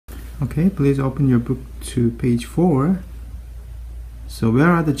Okay, please open your book to page 4. So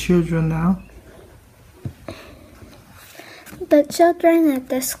where are the children now? The children at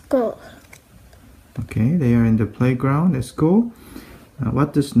the school. Okay, they are in the playground at school.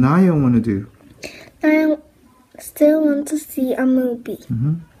 What does Nayeon want to do? I still want to see a movie.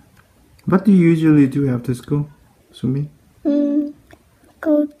 What do you usually do after school, Sumi?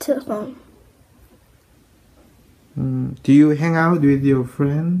 Go to home. Do you hang out with your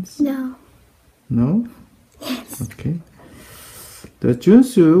friends? No. No? Yes. Okay. Does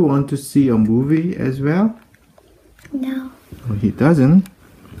Junsu want to see a movie as well? No. Oh, he doesn't.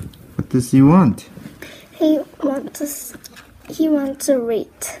 What does he want? He wants to read.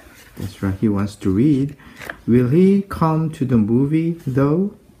 That's right, he wants to read. Will he come to the movie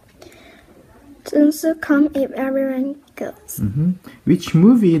though? Junsu come if everyone goes. Which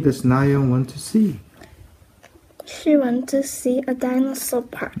movie does Nayeon want to see? She wants to see a dinosaur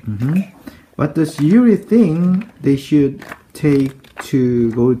park. What does Yuri think they should take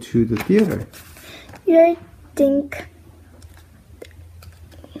to go to the theater? You think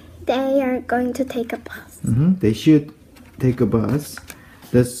they are going to take a bus? They should take a bus.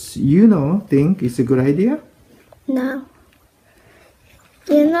 Does Yuno think it's a good idea? No.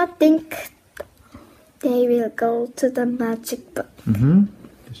 You not think they will go to the magic book?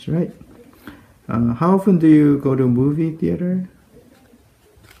 That's right. How often do you go to movie theater?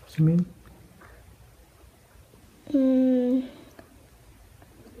 Sumin?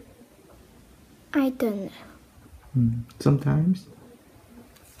 I don't know. Sometimes.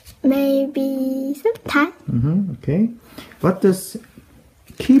 Maybe sometime. Okay. What does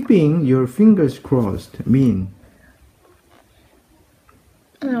keeping your fingers crossed mean?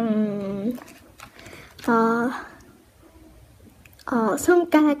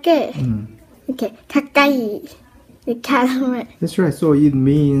 손가락을 이렇게 가까이 이렇게 하면. That's right. So it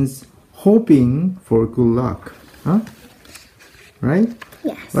means hoping for good luck. Huh? Right?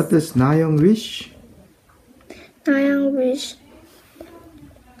 Yes. What does Nayeon wish? I wish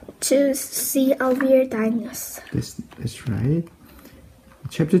to see a weird dinosaur. That's right.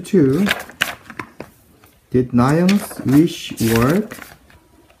 Chapter 2. Did Nayeon's wish work?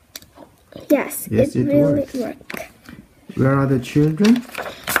 Yes, Yes, it it really works. worked. Where are the children?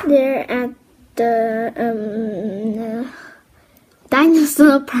 They're at the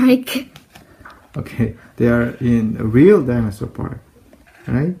dinosaur park. Okay, they are in a real dinosaur park,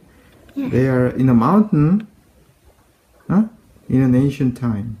 right? Yeah. They are in a mountain, huh? In an ancient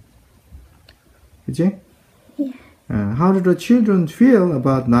time. 그치? Yeah. How do the children feel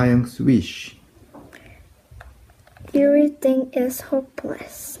about Nayeon's wish? Everything is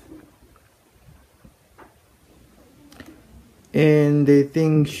hopeless. And they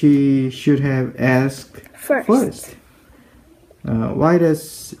think she should have asked first. Why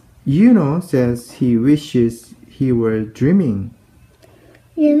does Yuno says he wishes he were dreaming?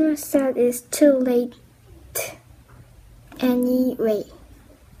 Yuno said it's too late anyway.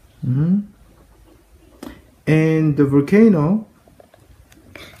 And the volcano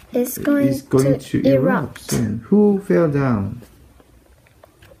It's going, is going to erupt soon. Who fell down?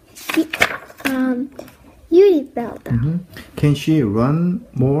 Yuri fell down. Can she run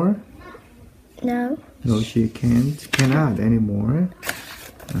more? No. No, she cannot anymore.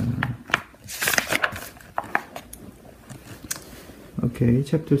 Okay,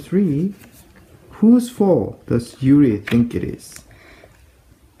 chapter 3. Whose fault does Yuri think it is?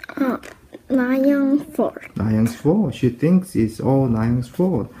 Nayeon's fault. Nayeon's fault. She thinks it's all Nayeon's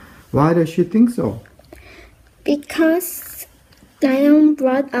fault. Why does she think so? Because Nayeon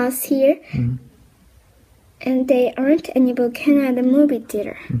brought us here and they aren't any volcano at the movie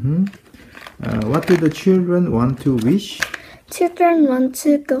theater. What do the children want to wish? Children want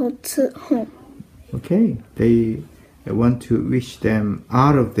to go to home. Okay, they want to wish them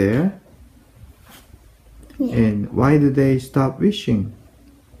out of there. Yeah. And why do they stop wishing?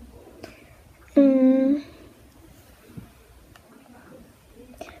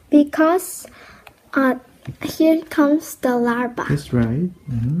 Because here comes the lava. That's right.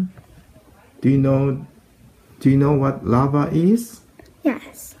 Do you know what lava is?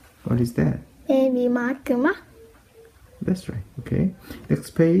 Yes. What is that? Maybe magma. That's right. Okay.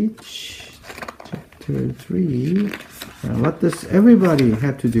 Next page. Chapter 3. What does everybody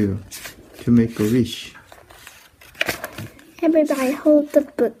have to do to make a wish? Everybody hold the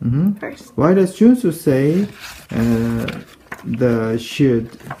book first. Why does Junsu say the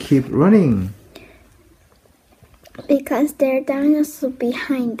should keep running? Because there are dinosaurs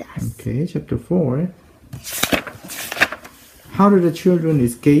behind us. Okay, chapter 4. How do the children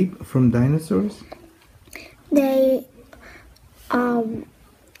escape from dinosaurs? They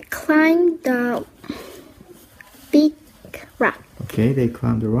climbed the big rock. Okay, they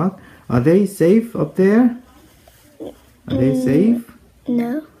climbed the rock. Are they safe up there? Are they safe?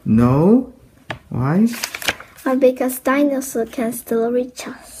 No. No? Why? Because dinosaurs can still reach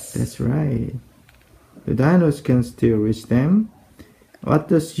us. That's right. The dinosaurs can still reach them. What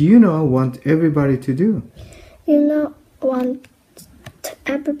does Yuno want everybody to do? Yuno wants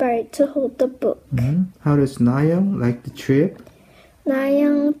everybody to hold the book. How does Nayoung like the trip?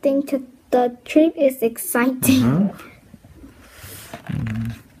 Nayoung thinks the trip is exciting.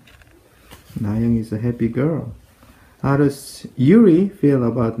 Nayoung is a happy girl. How does Yuri feel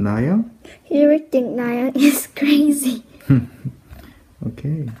about Nayoung? Yuri thinks Nayoung is crazy.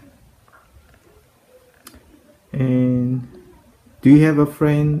 Okay. And do you have a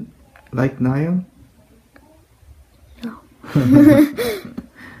friend like Nayoung? No.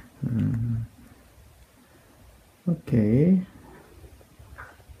 Okay.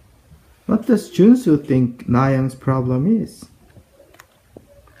 What does Junsu think Nayoung's problem is?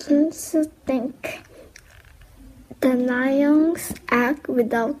 Junsu thinks the Nayoungs act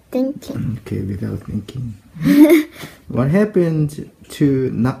without thinking. Okay, without thinking. What happened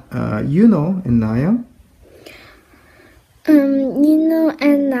to Yuno and Nayoung? Yuno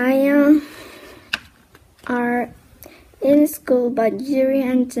and Nayoung are in school, but Yuri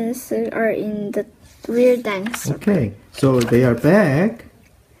and Junsu are in the weird dinosaur. Okay, so they are back,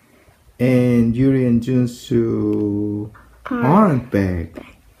 and Yuri and Junsu aren't back,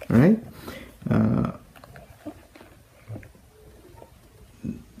 right?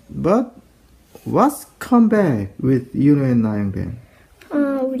 But what's come back with Yuno and Nayoung then?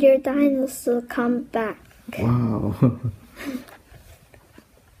 Weird dinosaur come back. Wow.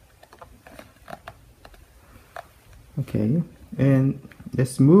 Okay, and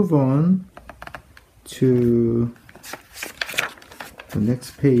let's move on to the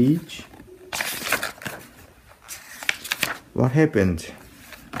next page. What happened?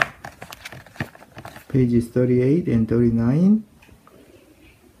 Pages 38 and 39.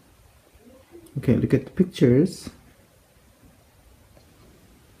 Okay, look at the pictures.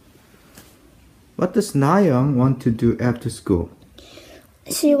 What does Nayoung want to do after school?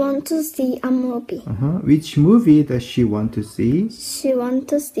 She wants to see a movie. Which movie does she want to see? She wants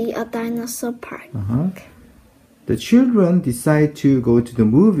to see a dinosaur park. The children decide to go to the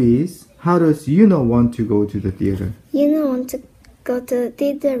movies. How does Yuno want to go to the theater? Yuno wants to go to the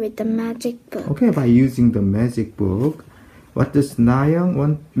theater with the magic book. Okay, by using the magic book. What does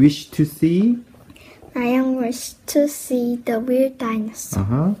Nayoung wish to see? Nayoung wishes to see the weird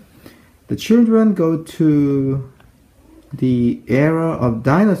dinosaur. The children go to the era of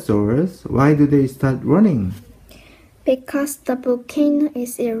dinosaurs. Why do they start running? Because the volcano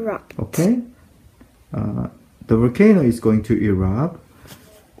is erupt. Okay. The volcano is going to erupt.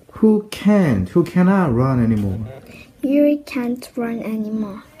 Who cannot run anymore? Yuri can't run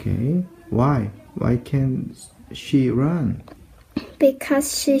anymore. Okay. Why? Why can't she run?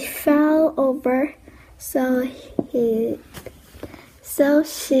 Because she fell over, so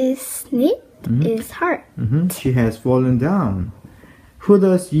she's knee is hurt. She has fallen down. Who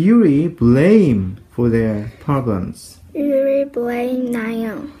does Yuri blame for their problems? Yuri blames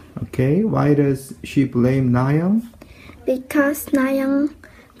Nayoung. Okay, why does she blame Nayoung? Because Nayoung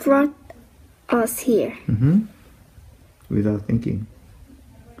brought us here. Without thinking.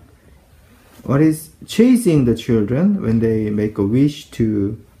 What is chasing the children when they make a wish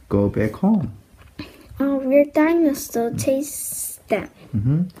to go back home? Weird dinosaur chase them.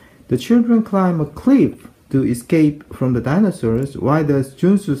 The children climb a cliff to escape from the dinosaurs. Why does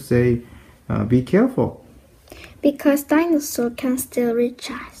Junsu say, be careful? Because dinosaurs can still reach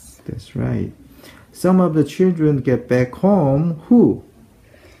us. That's right. Some of the children get back home. Who?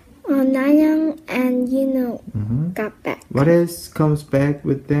 Nayoung and Yuno got back. What else comes back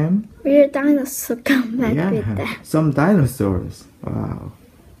with them? Weird dinosaur come back with them. Some dinosaurs. Wow.